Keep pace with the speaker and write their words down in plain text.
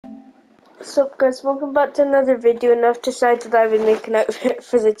So guys, welcome back to another video, and I've decided I would make an outfit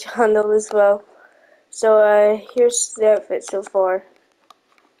for the channel as well. So here's the outfit so far.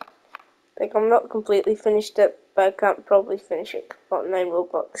 Like, I'm not completely finished it, but I can't probably finish it. About 9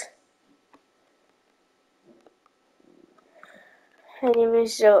 Robux. Anyway,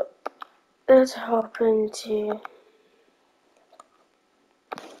 so let's hop into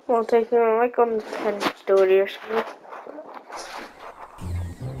taking like on the 10th story or something.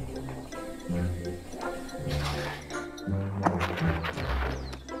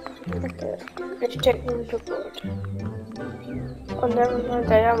 Okay, let's check the board. Oh, never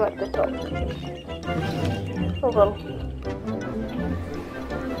mind, I am at the top. Oh well.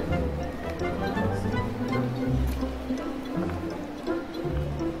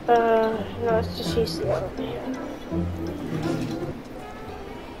 No, it's just use the elevator.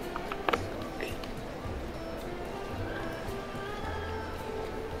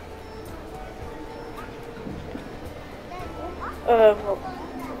 Well.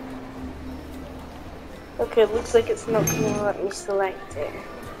 Okay, looks like it's not going to let me select it.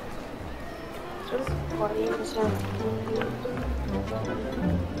 So, what is that?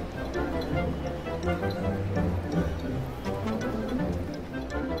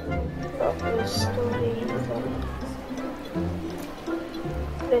 Got this story,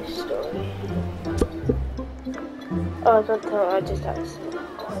 this story. Oh, don't tell, I just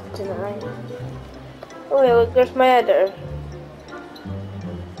accidentally denied. Oh yeah, look, there's my editor.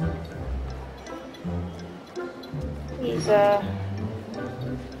 He's,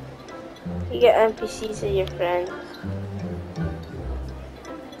 you get NPCs as your friends.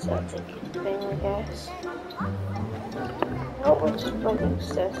 So that's a good thing, I guess. Oh, we're just like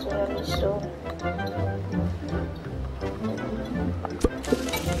obsessed with every store.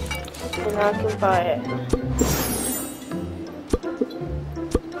 And now I can buy it.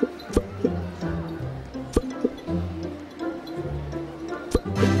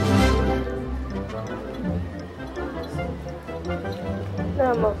 No,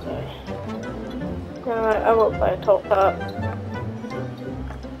 I'm okay. No, I won't buy a top hat.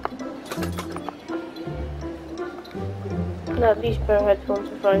 No, these pair of headphones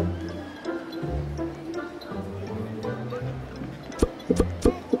are fine.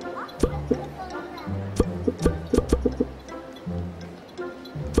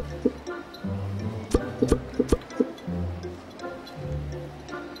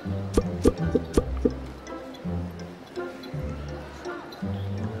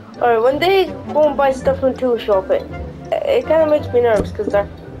 Alright, when they go and buy stuff from Tool Shop, it kind of makes me nervous because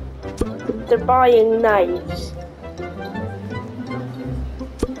they're buying knives.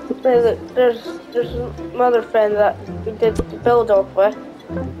 There's my other friend that we did the build off with,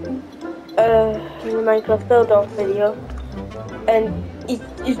 in the Minecraft build off video, and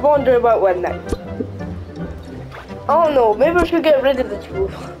he's wondering about one knife. I don't know, maybe I should get rid of the tool.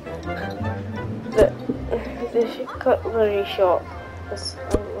 the cutlery shop.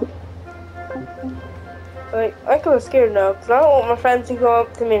 Like, I'm kind of scared now, because I don't want my friends to go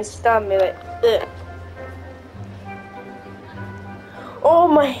up to me and stab me, like, ugh. Oh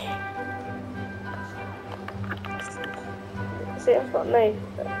my! See, I've got a knife.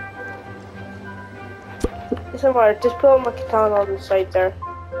 It's alright, just put my katana on the side there.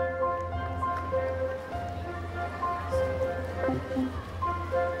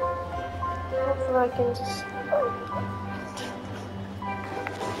 Hopefully I can just...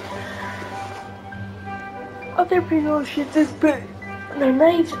 Other people should just put their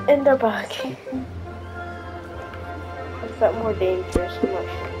knives in their bag. Is that more dangerous? I'm not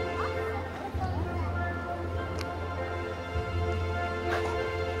sure.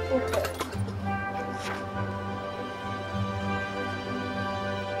 Okay.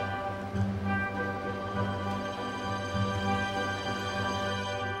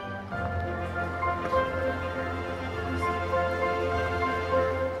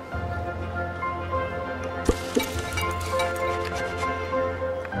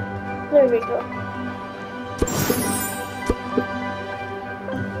 There we go.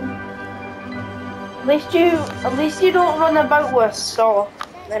 At least you don't run about with a saw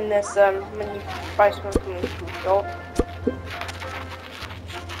in this when you buy something from the tool shop.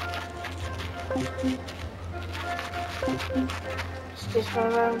 Just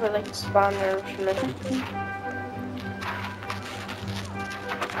run around with like a spanner or something.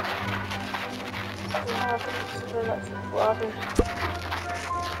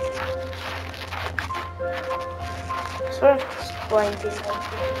 Sort of just blinding.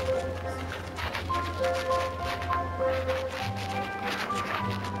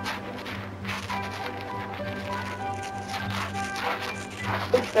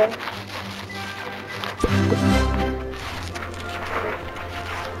 Okay.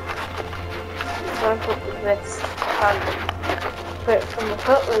 Example of this handle. But from the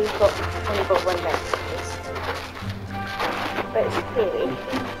cutlery got only got one knife. But it's scary.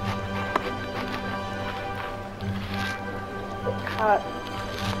 The cat.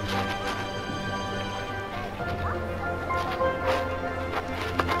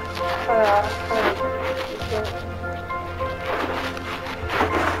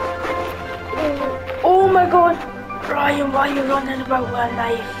 Oh my god! Ryan, why are you running about with a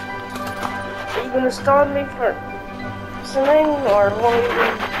knife? Are you gonna start me for something or what are you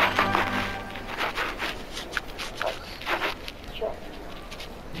doing?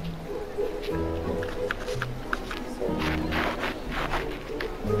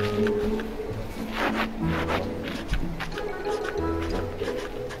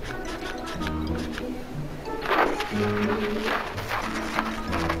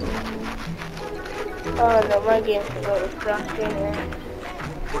 Oh no, my game controller is crashing in.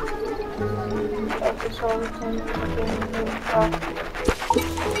 Focus all the time, the game is off.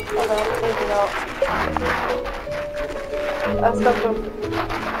 Oh no, maybe not. I'll stop him.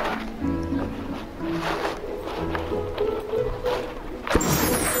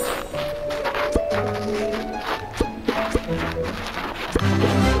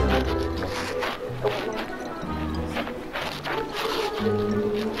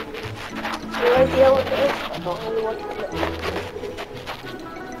 No idea what it is. I don't really want to do it.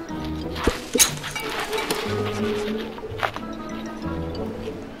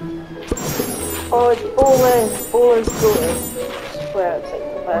 Oh, it's bowling. Bowling's good. I swear it's like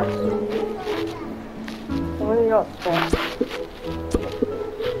the best. Only not the best.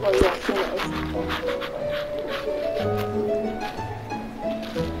 Oh yes, it is the best.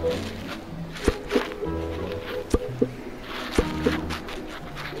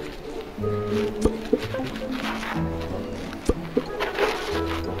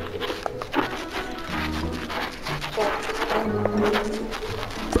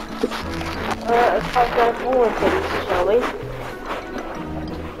 Let's have that bowling things, shall we?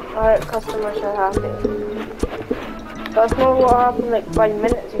 Alright, customers are happy. That's not what happened like 5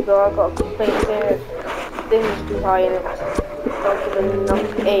 minutes ago. I got a complaint saying it didn't too high and it's not giving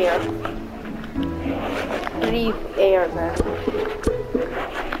enough air. Breathe air then.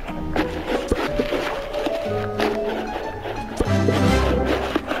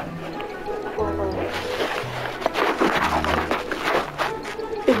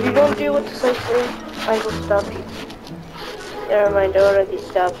 If you don't deal with the cycling, I will stop you. Never mind, I already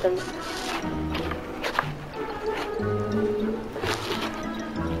stabbed him.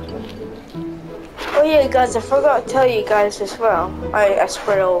 Oh yeah guys, I forgot to tell you guys as well. I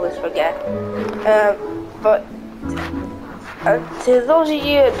swear I always forget. But to those of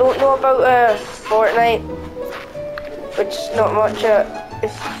you that don't know about Fortnite, which is not much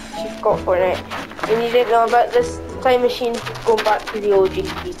if you've got Fortnite, and you didn't know about this time machine going back to the OG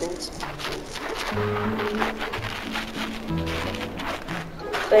seasons.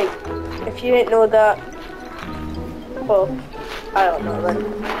 Like, if you didn't know that, well, I don't know then.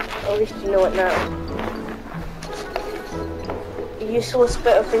 At least you know it now. A useless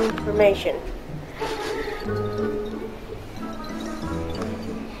bit of information.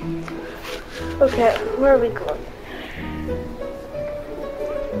 Okay, where are we going?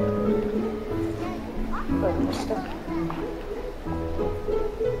 Wait, I'm stuck.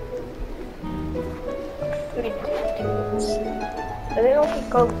 Food things. Are they also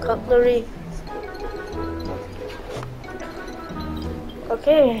called cutlery?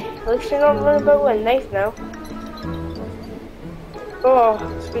 Okay, at least you're not running about with a knife now. Oh,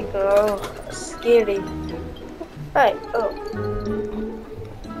 speaking of, scary. Hi, oh.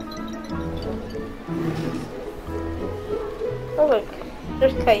 Oh look,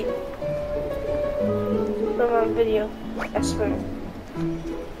 there's Kite. From our video, I swear.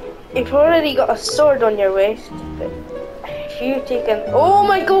 You've already got a sword on your waist, but if you take an— oh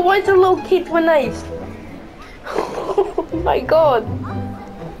my god, why is a little kid with knives? Oh my god.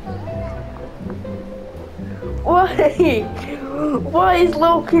 Why? Why is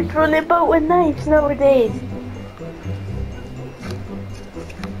little kids running about with knives nowadays?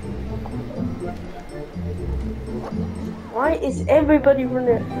 Why is everybody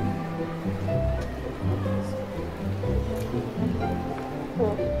running?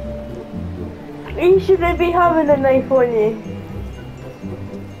 You shouldn't be having a knife on you.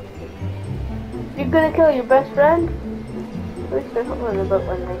 You're gonna kill your best friend? At least they're not running about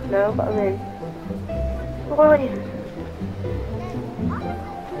with a knife now, but I mean... why?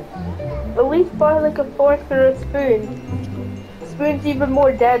 At least buy like a fork or a spoon. A spoon's even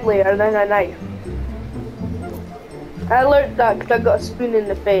more deadlier than a knife. I learned that because I got a spoon in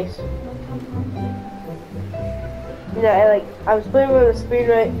the face. Yeah, I was playing with a spoon,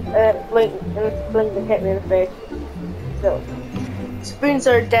 right? Blink, and it blinked and hit me in the face. So, spoons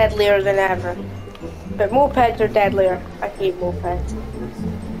are deadlier than ever. But mopeds are deadlier. I hate mopeds.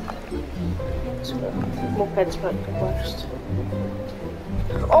 So, mopeds are like the worst.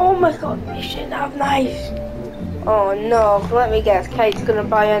 Oh my god, you shouldn't have knives. Oh no, let me guess, Kate's gonna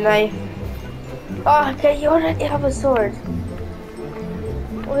buy a knife. Oh, okay, you already have a sword.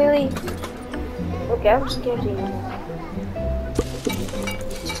 Really? Okay, I'm scared of you.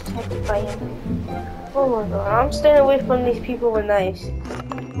 Just terrifying. Oh my god, I'm staying away from these people with knives.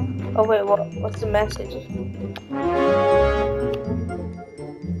 Oh wait, what's the message?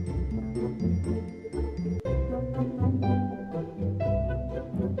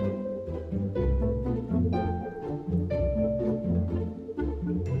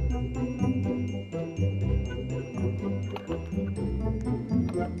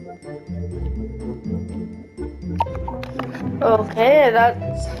 Okay,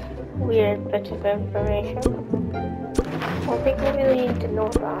 that's weird bit of information. I think we really need to know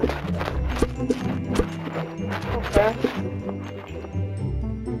that. Okay.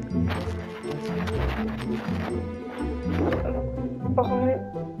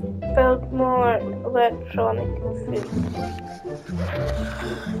 Build more electronic food.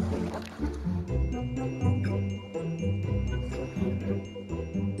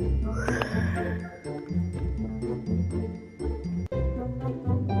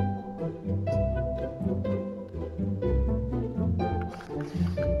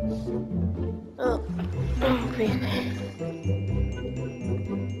 Oh, really?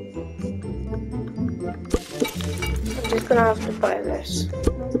 I'm just gonna have to buy this.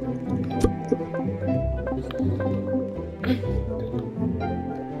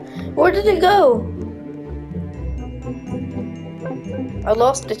 Where did it go? I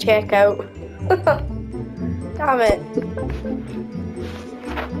lost the checkout. Damn it.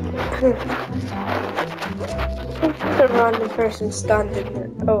 The random person standing there.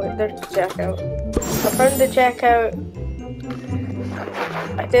 Oh, wait, there's the checkout. I found the checkout.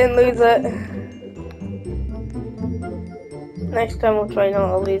 I didn't lose it. Next time I'll try not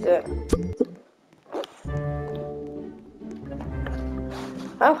to lose it.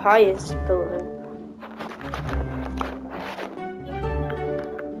 How high is this building?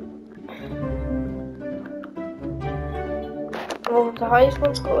 Well, the highest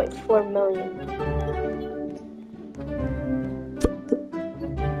one's got like 4 million.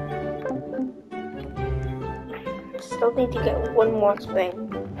 Still need to get one more thing.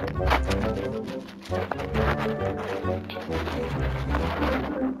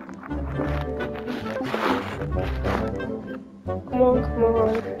 Come on, come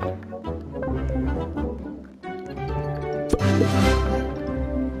on.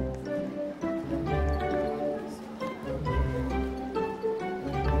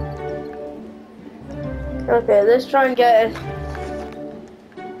 Okay, let's try and get it.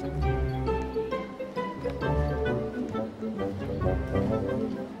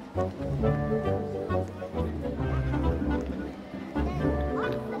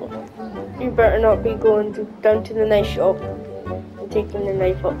 You better not be going down to the knife shop and taking the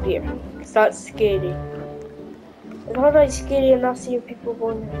knife up here, because that's scary. It's not really scary enough seeing people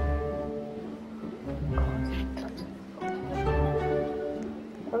going there.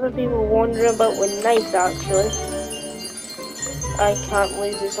 Other people wandering about with knives, actually. I can't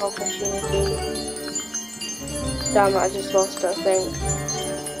lose this opportunity. Damn it, I just lost that thing.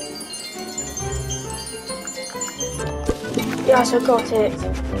 Yes, I got it.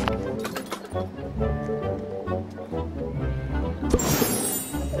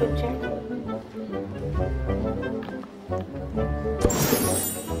 Good check.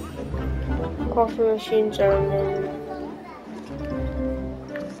 Coffee machines are amazing.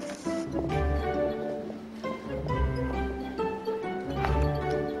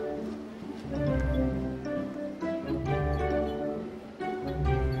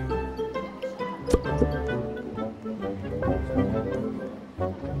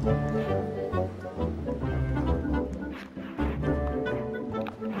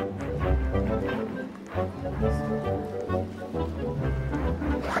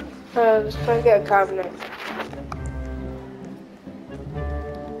 Let's try and get a cabinet.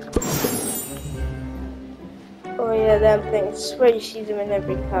 Oh yeah, them things. I swear you see them in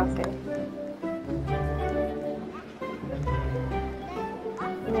every cafe.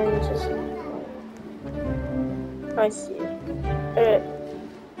 And then you just... I see it.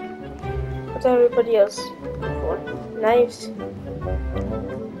 What's everybody else for? Knives?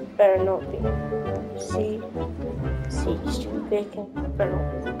 Better not be. C. C. see, stupid bacon.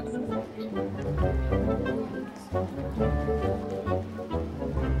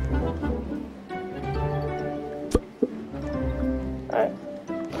 Alright,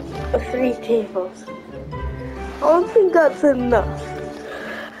 3 tables. I don't think that's enough.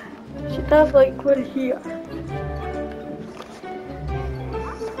 Should have like one here.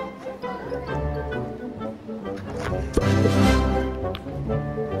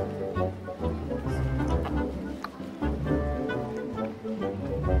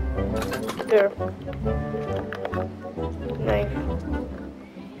 There. Nice.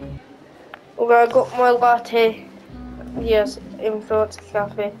 Okay, I got my latte. Yes, in front of the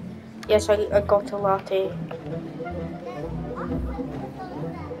cafe. Yes, I got a latte.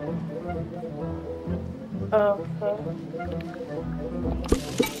 Okay.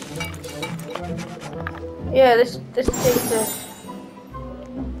 Yeah, this is a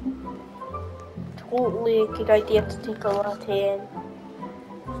totally good idea to take a latte in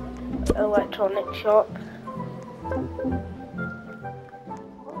electronic shop.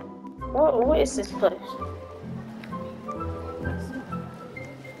 What is this place?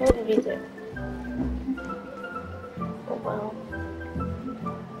 What is it? Oh wow.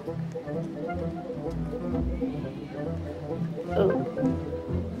 Oh.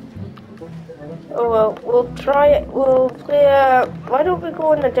 Oh well, we'll try it. We'll play. Why don't we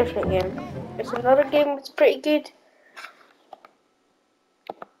go in a different game? It's another game that's pretty good.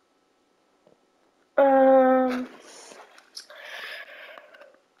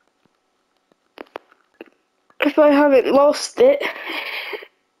 If I haven't lost it,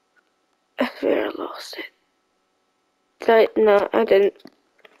 I swear I lost it. No, I didn't.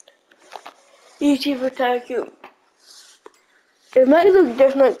 YouTube attack you. It might look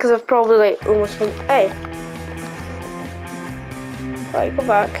different because I've probably like almost been. Hey, right, go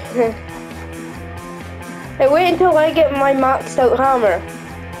back. Hey, wait until I get my maxed out hammer.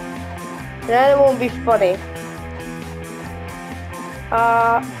 Then it won't be funny.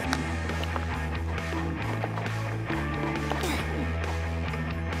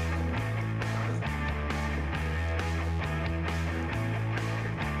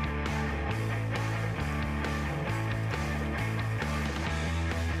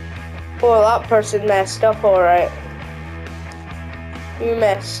 Well, that person messed up, alright. You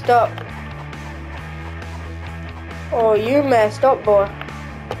messed up. Oh, you messed up, boy.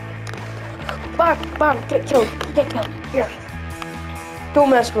 Bam, get killed, here. Don't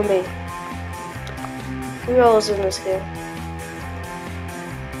mess with me. Who else is in this game?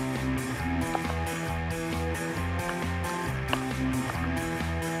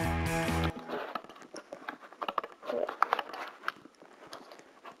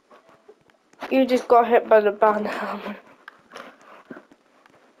 You just got hit by the band hammer.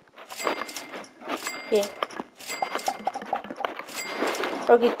 Yeah.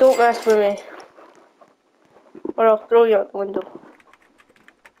 Okay, don't mess with me. Or I'll throw you out the window.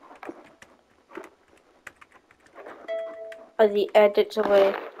 As he edits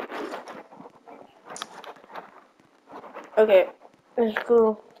away. Okay, let's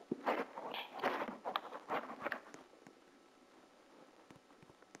go.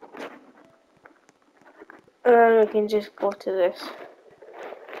 And then we can just go to this.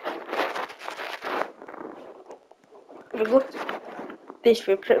 We go to this,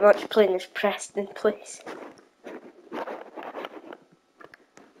 we're pretty much playing as Preston place.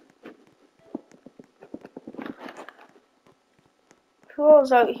 Who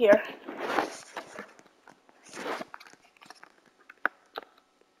else out here?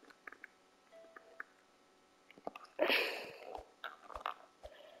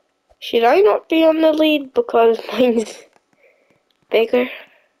 Should I not be on the lead because mine's bigger?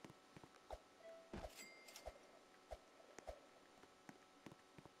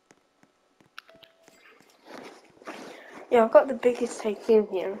 Yeah, I've got the biggest tycoon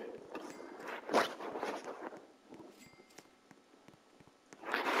here.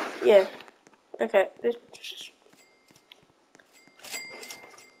 Yeah. Okay.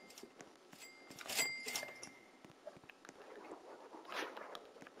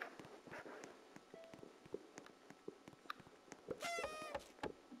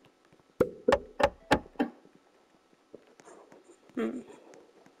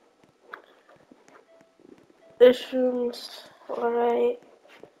 This room's alright.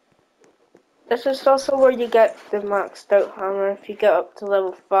 This is also where you get the maxed out hammer if you get up to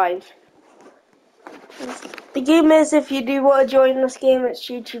level 5. The game is, if you do want to join this game, it's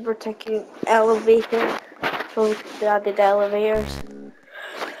YouTuber taking elevator. So they added elevators.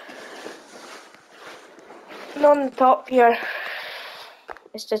 And on the top here,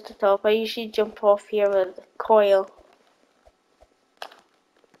 it's just the top. I usually jump off here with a coil.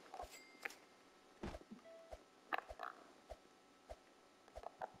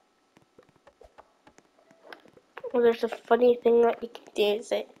 Well, there's a funny thing that you can do,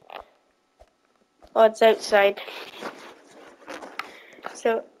 is it? Oh, it's outside.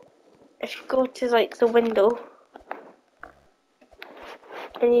 So, if you go to like the window,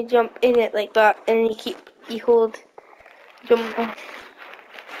 and you jump in it like that, and you hold jump,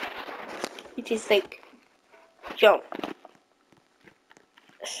 you just like jump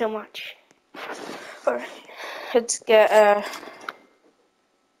so much. Alright, let's get a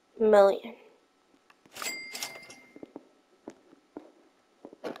million.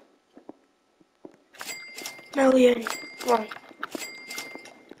 Million. Come on.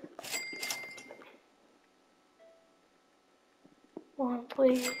 One,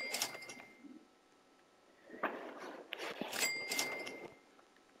 please.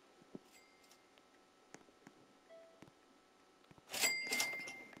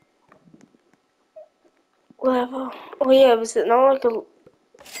 Level. Oh yeah, was it not like a... No,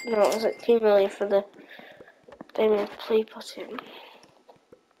 it was like 2 million for the diamond play button.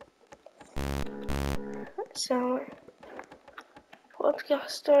 So, what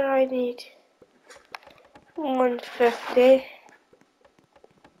gas do I need? 150.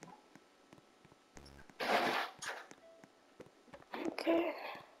 Okay.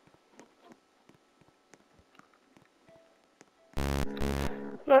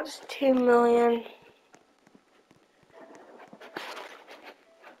 That's 2 million.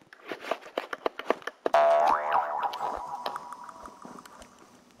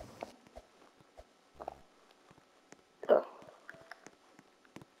 Oh.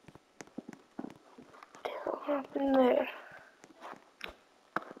 What happened there?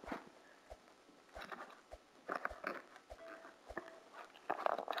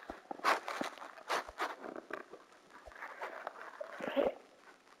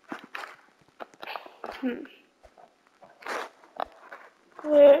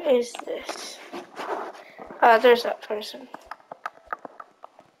 Where is this? Ah, there's that person.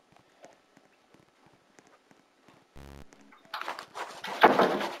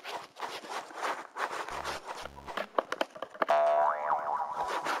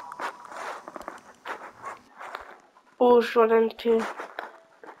 Bulls run into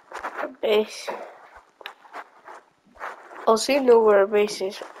a base. I'll soon know where a base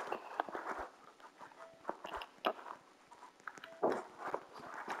is.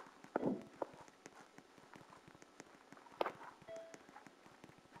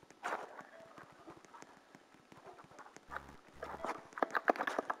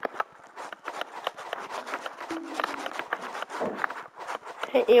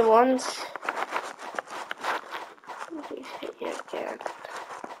 Hit you once. Please hit you again.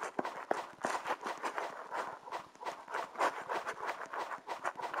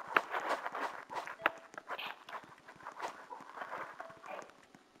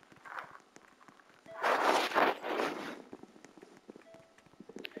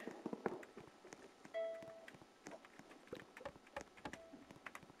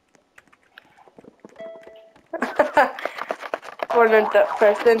 Cornered that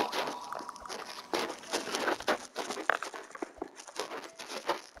person.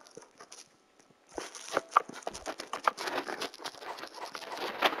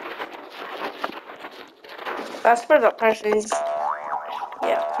 That's where that person's.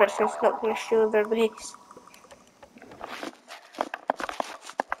 Yeah, person's not gonna show their base.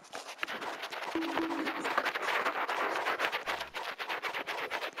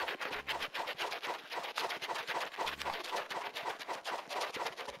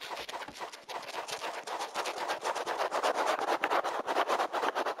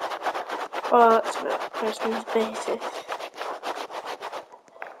 Oh, that's where that person's base is.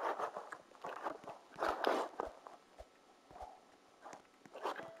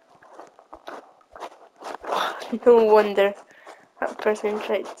 No wonder that person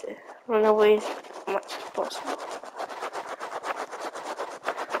tried to run away as much as possible.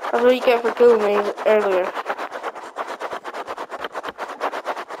 That's what you get for killing me earlier.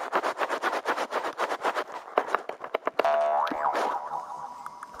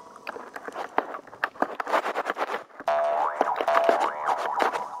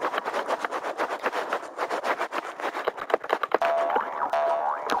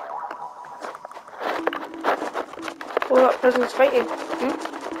 Well, that person's fighting.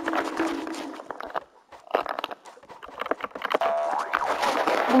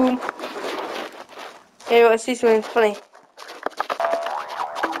 Boom. Hey, I see something funny.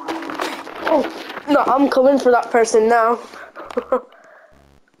 Oh, no, I'm coming for that person now.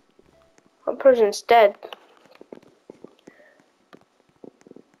 That person's dead.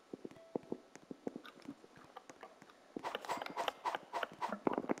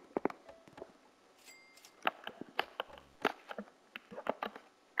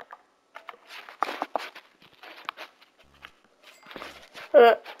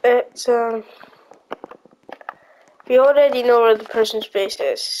 It's we already know where the person's base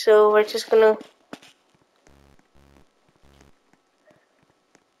is, so we're just gonna.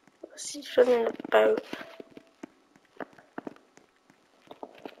 He's running about.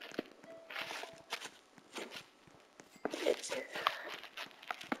 It's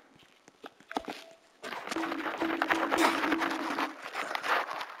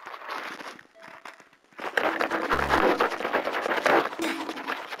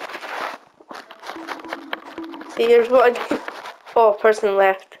see, there's one. Oh, person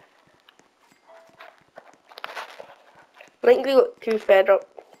left. I think we got too fed up.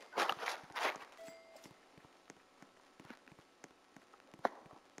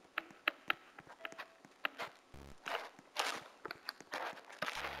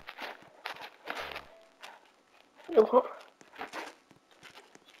 What?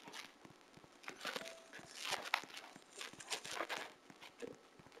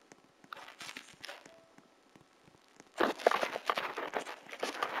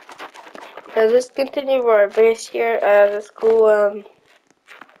 Let's continue our base here. Let's go.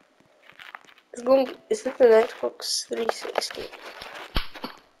 Let's go. Is it an Xbox 360?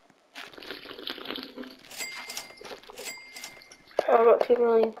 Oh, about 2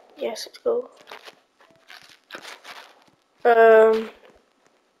 million. Yes, let's go.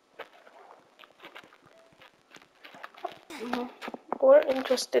 We're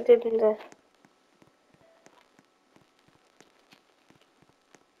interested in the.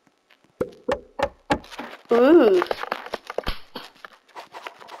 Ooh.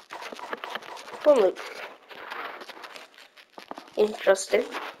 Oh, look. Interesting.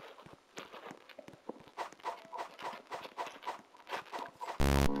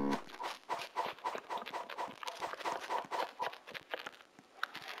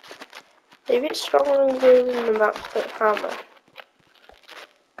 Maybe it's stronger than the map with hammer.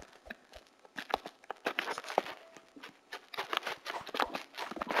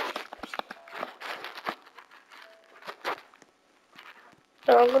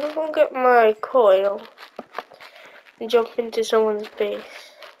 So I'm gonna go get my coil and jump into someone's base.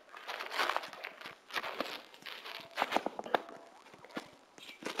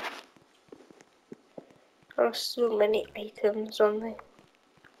 There's so many items on there.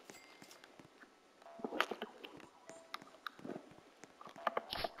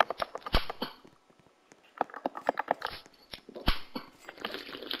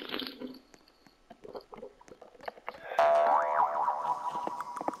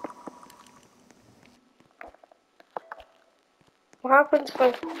 What happens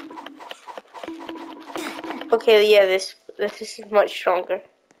when? Okay, yeah, this is much stronger.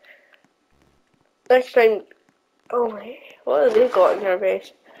 Next time, oh my, what have they got in their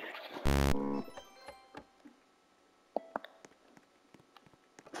base?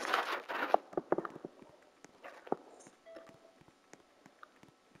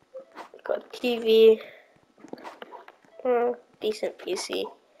 Got a TV, decent PC.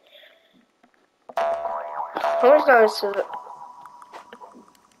 How much damage does that?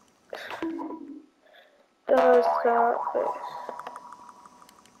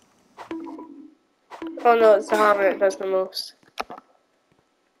 Oh no, it's the hammer that does the most.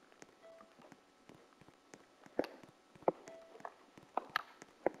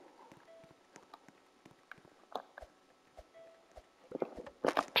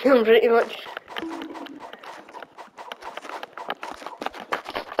 Pretty much.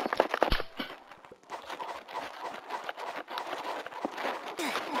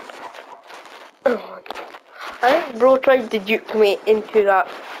 I think bro tried to dupe me into that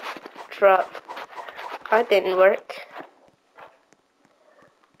trap. That didn't work.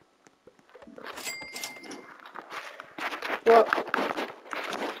 Well,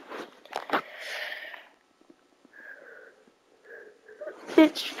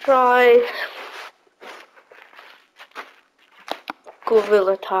 let's try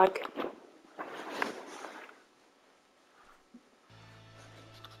gorilla tag.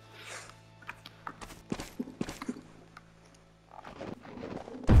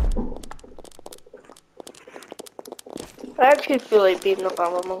 I actually feel like being a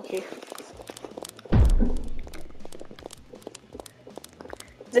lava monkey.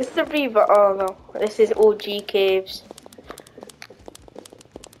 This is the Reba. Oh no, this is OG caves.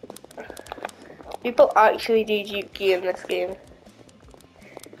 People actually do dupe key in this game.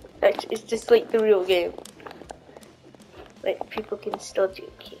 It's just like the real game. Like people can still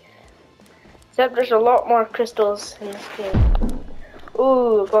dupe key. Except there's a lot more crystals in this game.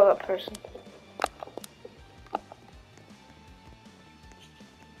 Ooh, I got that person.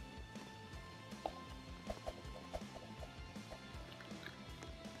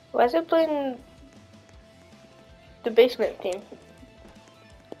 Why is it playing the basement theme?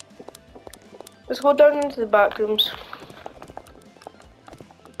 Let's go down into the back rooms.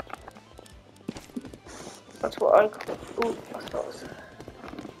 That's what I call. Ooh, I thought it was.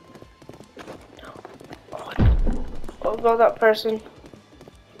 Oh god, that person.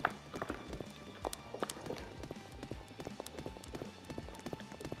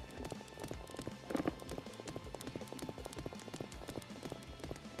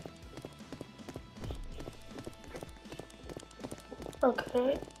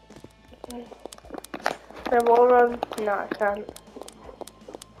 Okay. Can I wall run? No, I can't.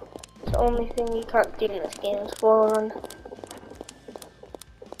 It's the only thing you can't do in this game is wall run.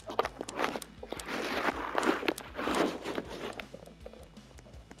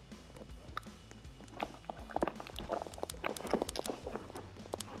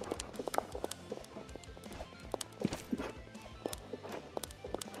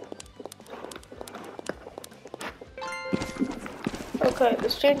 Okay,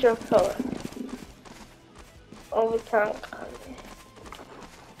 let's change our color. Oh, we can't.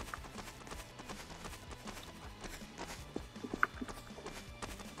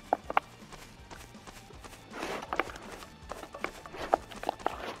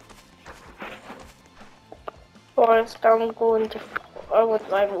 Forest, I'm going to. I would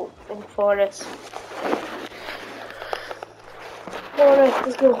like in forest. Forest,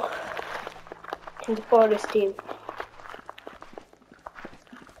 let's go. In the forest team.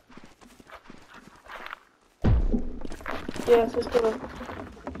 Yes, let's go.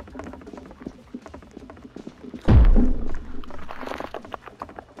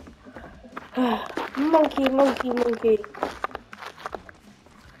 Monkey, monkey, monkey.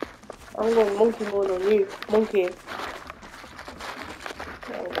 I'm going monkey mode on you, monkey.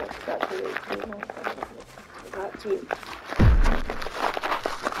 I'm going to start to that team.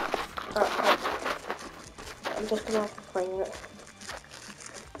 I'm just gonna have to find it.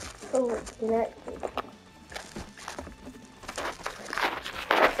 Oh, it's connected.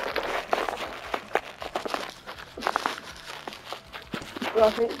 Well,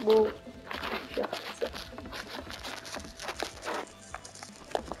 I think we'll just it.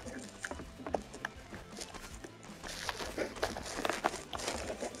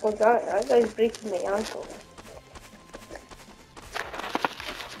 Oh, that guy's breaking my ankle.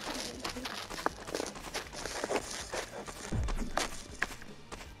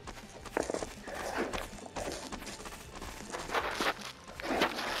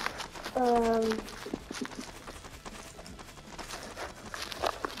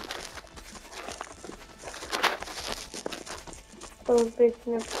 Oh,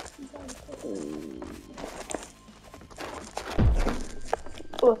 breaking up.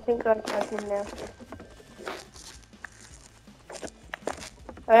 Oh, I think I have him now.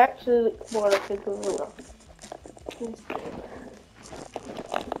 I actually want to figure it out.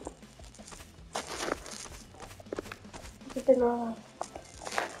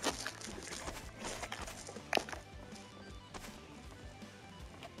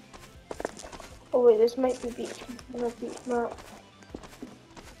 Oh wait, this might be beach map. Beach map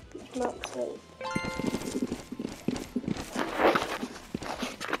site.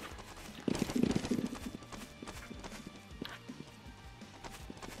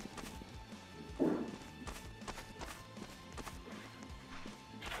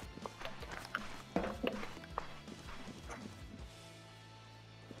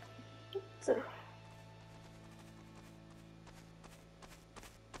 So.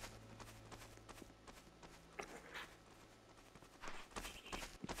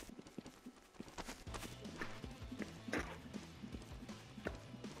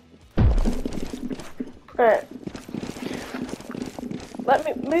 Right. Let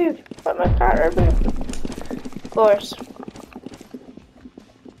me move. Let my car move. Of course.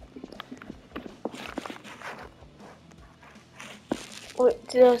 Wait,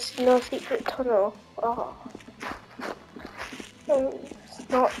 there's no secret tunnel. Oh. No, it's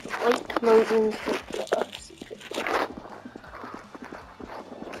not like mountains. Secret.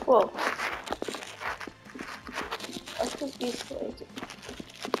 Whoa. I should be scared.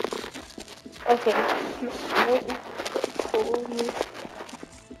 Okay.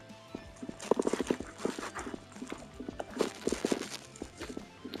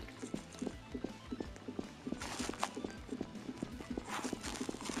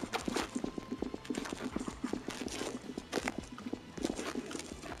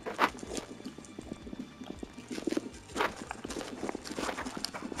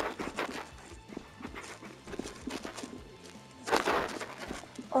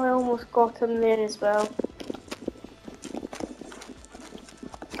 I almost got him there as well.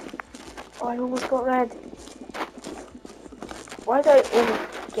 I almost got red. Why did I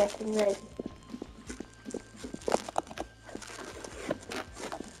almost get in red?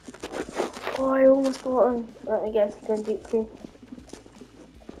 Oh, I almost got him. I guess I can beat me.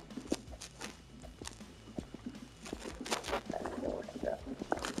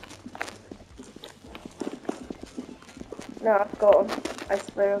 No, I've got him. I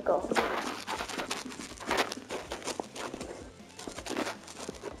swear I got him.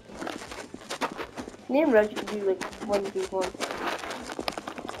 Me and Reg do like 1v1.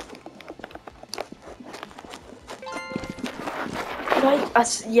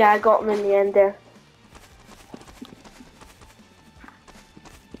 Right, yeah, I got him in the end there.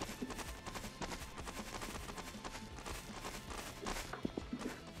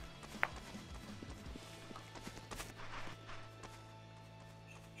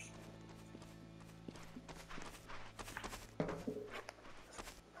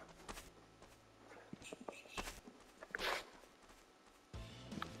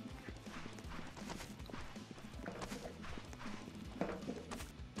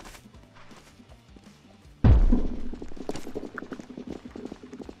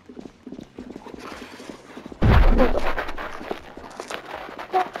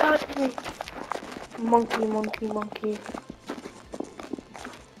 Monkey, monkey, monkey.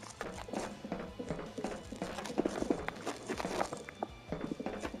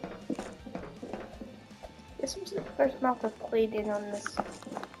 This was the first map I played in on this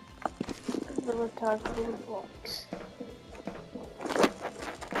little tag Roblox.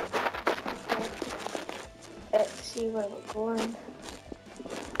 Let's see where we're going.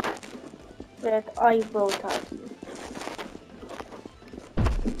 Red, I will tag you.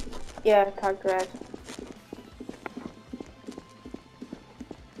 Yeah, tag red.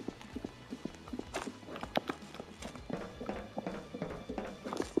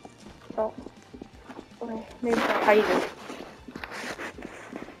 Oh, wait, maybe I'll hide it.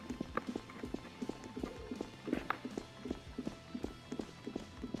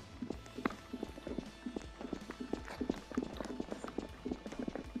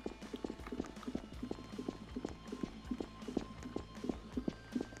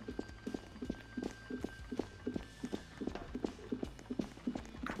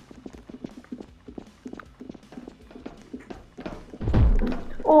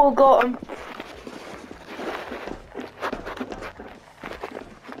 Oh, got him.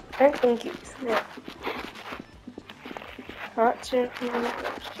 I think it's there. That's it.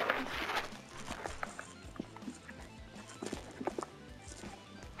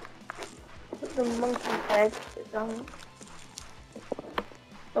 Put the monkey head down.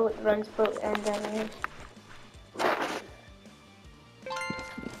 Oh, it runs both ends anyways.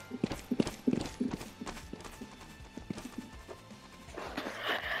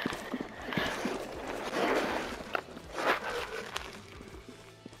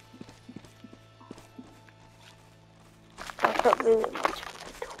 I've got really much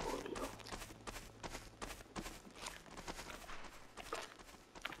tutorial.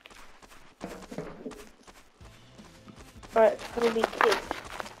 Right, it's gonna be kids.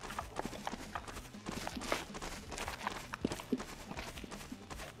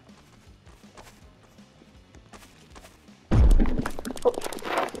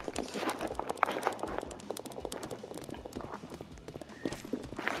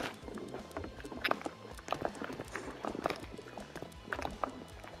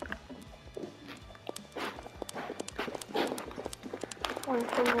 One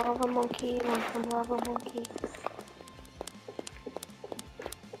from lava monkey, one from lava monkey.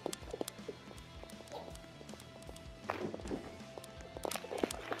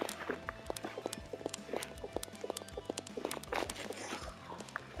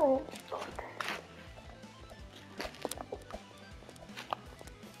 Oh, God.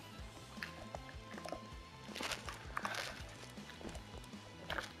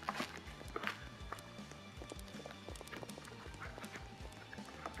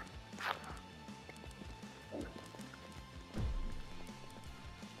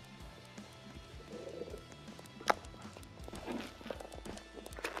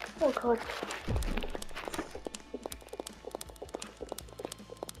 Oh, God.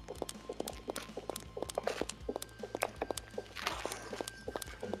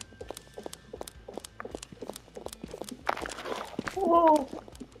 Whoa!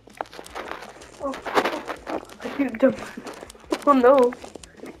 Oh, I duped him. Oh no!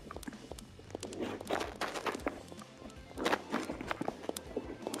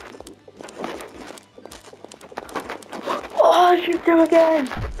 Oh, I duped him again!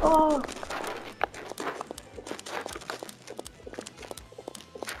 Oh!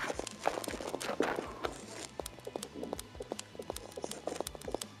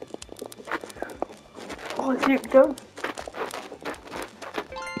 Go.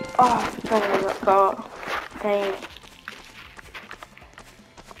 Oh, I finally got caught. Dang.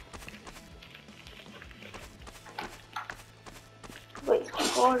 Wait,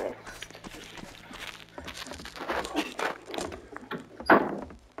 forest.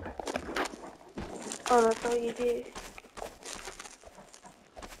 Oh, that's all you do.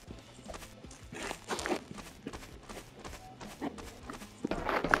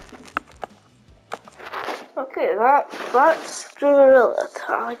 Okay, that's Gorilla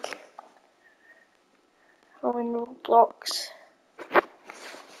Tag on Roblox.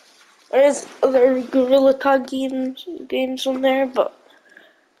 There's other Gorilla Tag games on there, but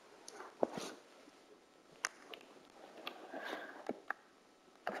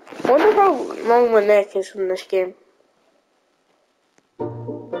I wonder how long my neck is in this game.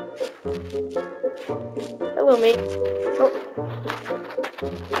 Hello, mate. Oh.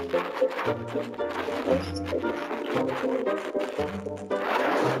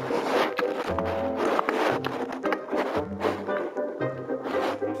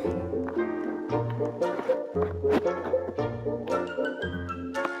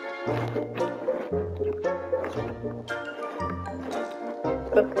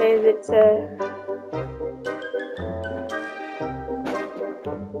 Okay, it's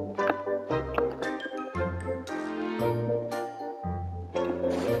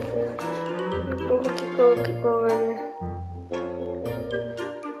keep going.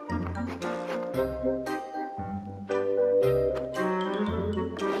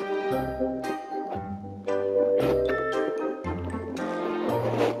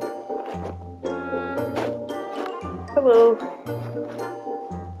 Hello.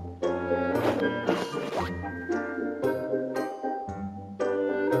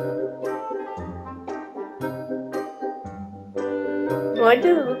 Why do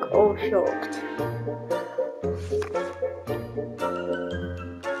you look all shocked?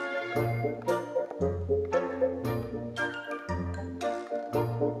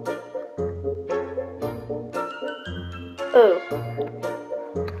 Oh.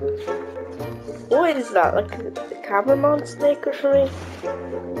 What is that? Like a cameraman snake or something?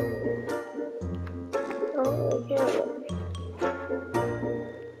 Oh, yeah.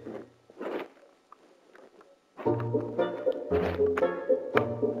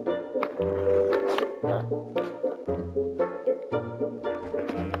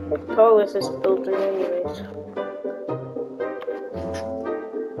 How tall is this building anyways?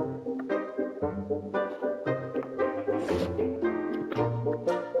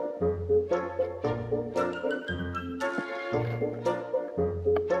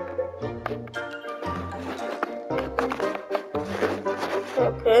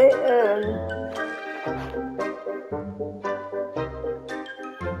 Okay,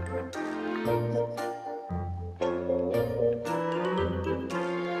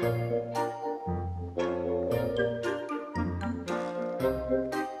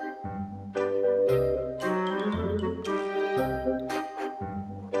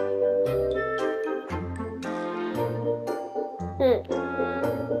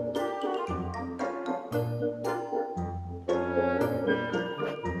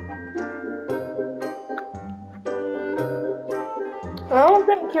 I don't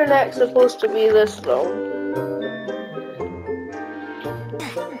think your neck's supposed to be this long.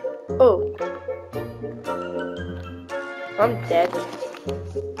 Oh. I'm dead.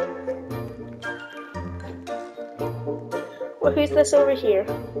 Well, who's this over here?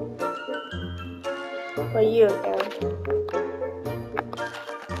 Oh, you again.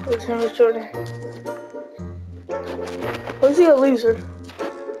 Who's him Jordan? Was he a loser?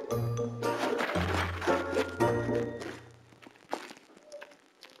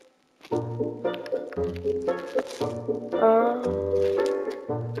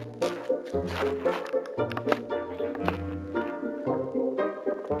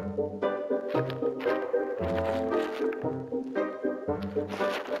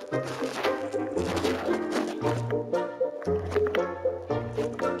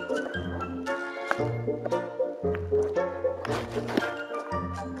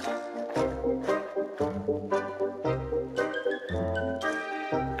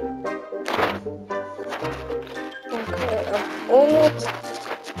 Almost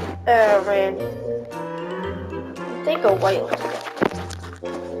ran. Take a while.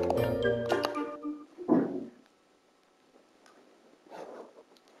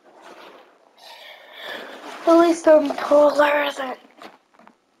 At least I'm taller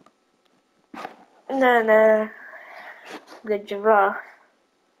than the giraffe.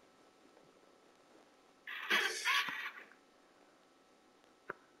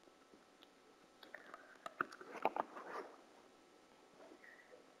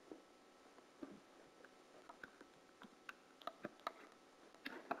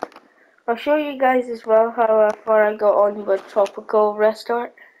 I'll show you guys as well how far I got on with Tropical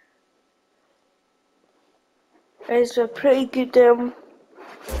Restart. It's a pretty good game.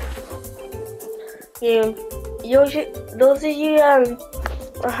 Those of you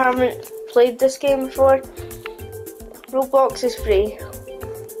who haven't played this game before, Roblox is free,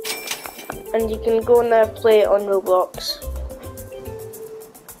 and you can go and play it on Roblox.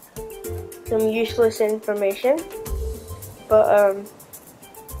 Some useless information, but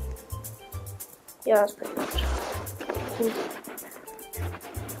yeah, that's pretty much.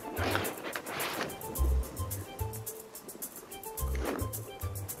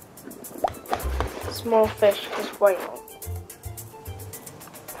 Small fish, because why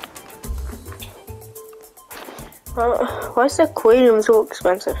not? Why is the aquarium so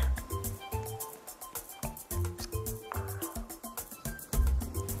expensive?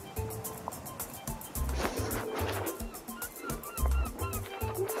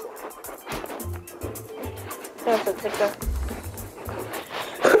 That's a ticker.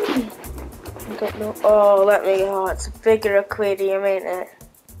 I don't know. Oh, it's a bigger aquarium, ain't it?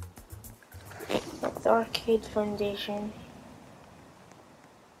 Like the Arcade Foundation.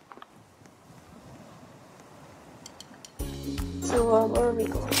 So, where are we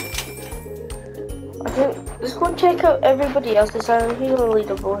going? I think, let's go and check out everybody else's island. Who's on the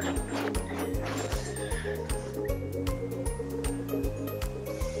leaderboard?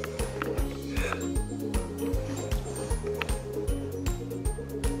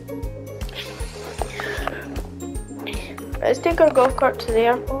 Let's take our golf cart to the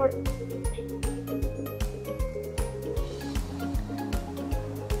airport.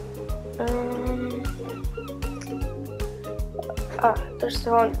 There's the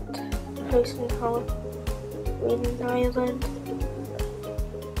haunted house in Halloween Island.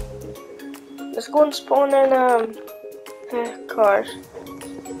 Let's go and spawn in cars.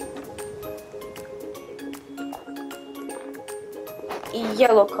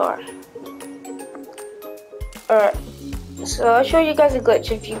 Yellow car. Alright, so I'll show you guys a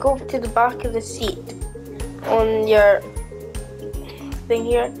glitch. If you go to the back of the seat on your thing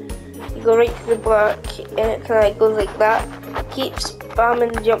here, you go right to the back and it kind of goes like that. Keep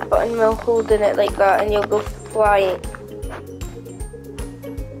spamming the jump button while holding it like that and you'll go flying.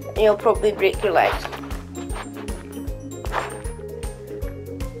 And you'll probably break your legs.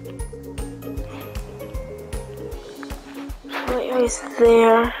 Right is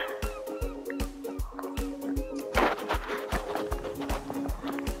there.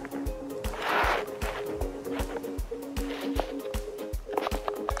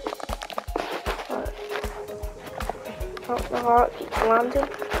 The heart keeps landing.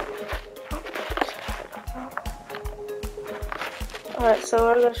 Alright, so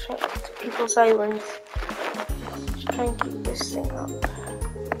we're gonna try to People's Island. Just try and keep this thing up.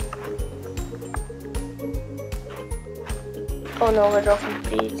 Oh no, we're dropping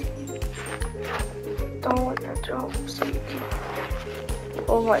speed. Don't want to drop speed.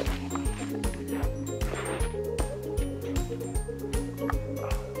 Oh my.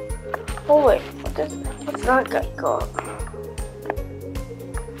 Oh wait, what's that guy got?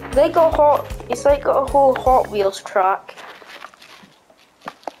 They got it's like got a whole Hot Wheels track.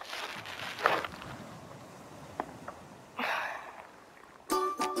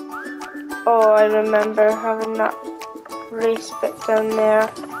 Oh, I remember having that race bit down there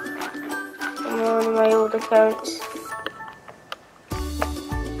on one of my old accounts.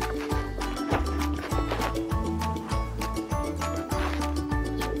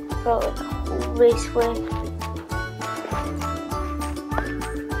 Felt like a whole raceway.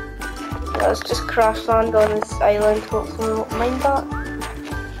 Let's just crash land on this island. Hopefully we won't mind that.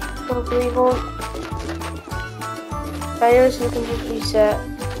 Probably won't. Anyways, we can just reset.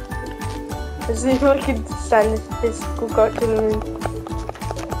 Let's see if I can send this go-kart to the moon.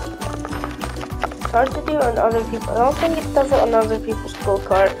 It's hard to do it on other people. I don't think it does it on other people's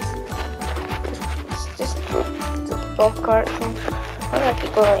go-karts. It's just the golf-kart thing. I don't like to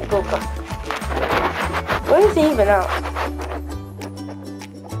go like go-kart. Where is he even at?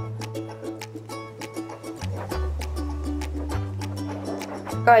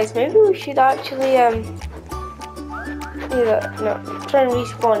 Guys, maybe we should actually do that. No, try and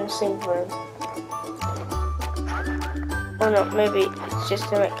respawn the same for him. Oh no, maybe it's just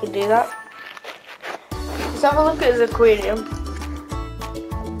him that can do that. Let's have a look at his aquarium.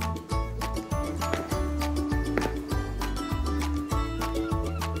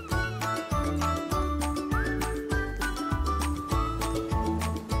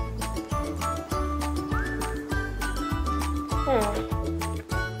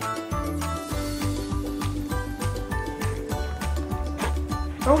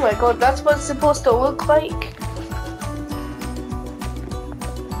 Oh my god, that's what it's supposed to look like?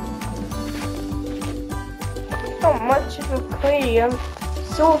 Not much of an aquarium.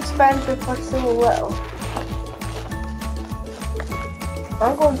 So expensive for so little.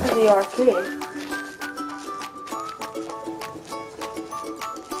 I'm going to the arcade.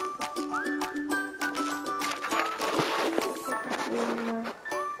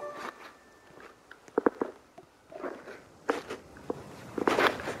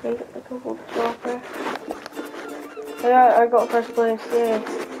 Yeah, I got first place, yeah.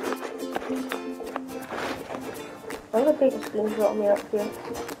 I'm gonna take a screenshot of me up here.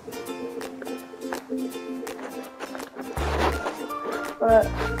 But,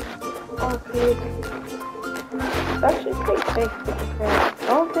 okay. It's actually quite safe to be fair. I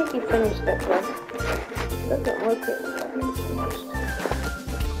don't think he finished it though. Doesn't look it like it's finished.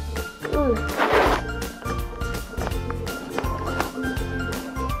 Ooh.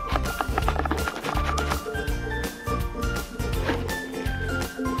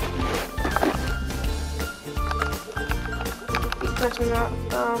 Pressing that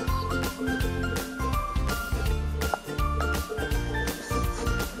fast.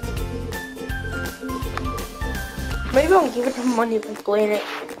 Maybe I'll give it some money for playing it.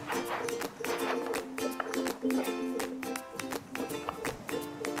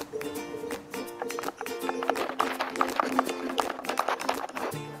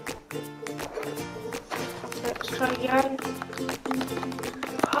 Let's try again.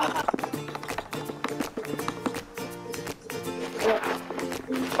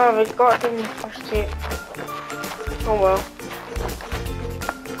 Oh, we got it in the first hit. Oh well.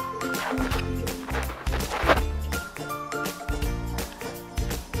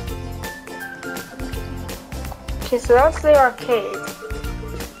 Okay, so that's the arcade.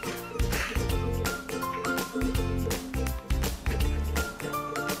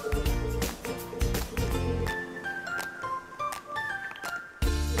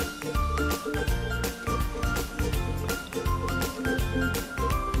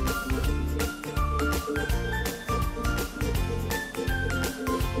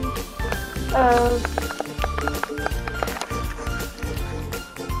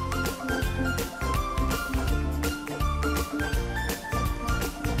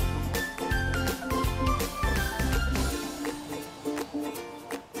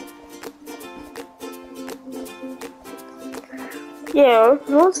 Yeah,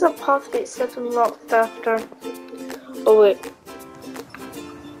 what's the path that said unlocked after? Oh wait.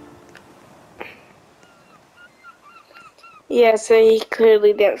 Yeah, so he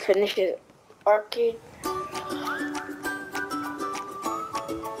clearly didn't finish it. Arcade.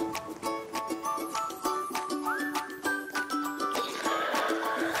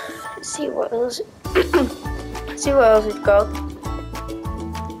 See what else. See what else we've got.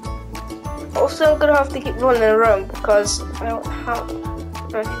 Also, I'm gonna have to keep running around because I don't have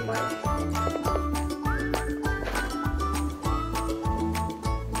any money.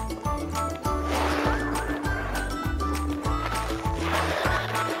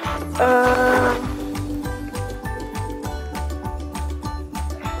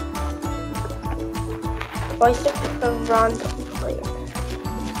 Why is it a random player?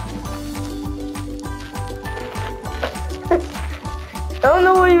 I don't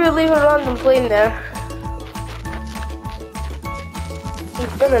know why you would leave a random plane there.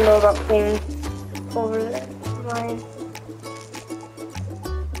 He's gonna know that plane over there. Mine.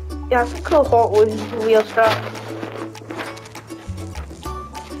 Yeah, it's a cool Hot Wheels wheel strap.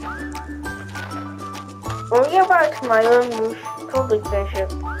 When we get back to my room, we'll probably finish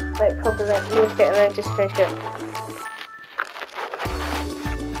it. Like, probably like use it and then just finish it.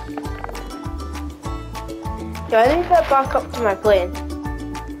 Yeah, I need to get back up to my plane.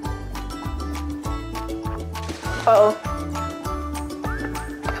 Uh-oh.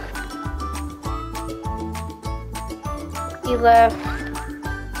 He left.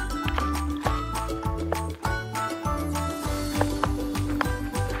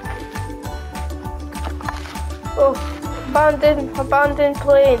 Oh, abandoned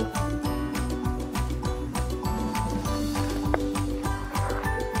plane.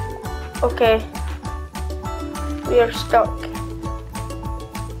 Okay. We are stuck.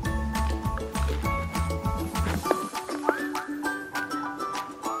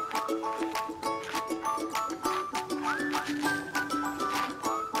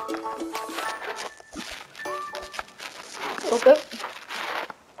 Okay.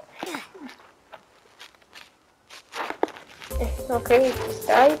 Okay, it just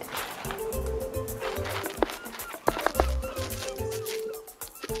died.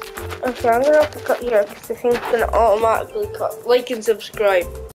 Okay, I'm gonna have to cut here because the thing's gonna automatically cut. Like and subscribe.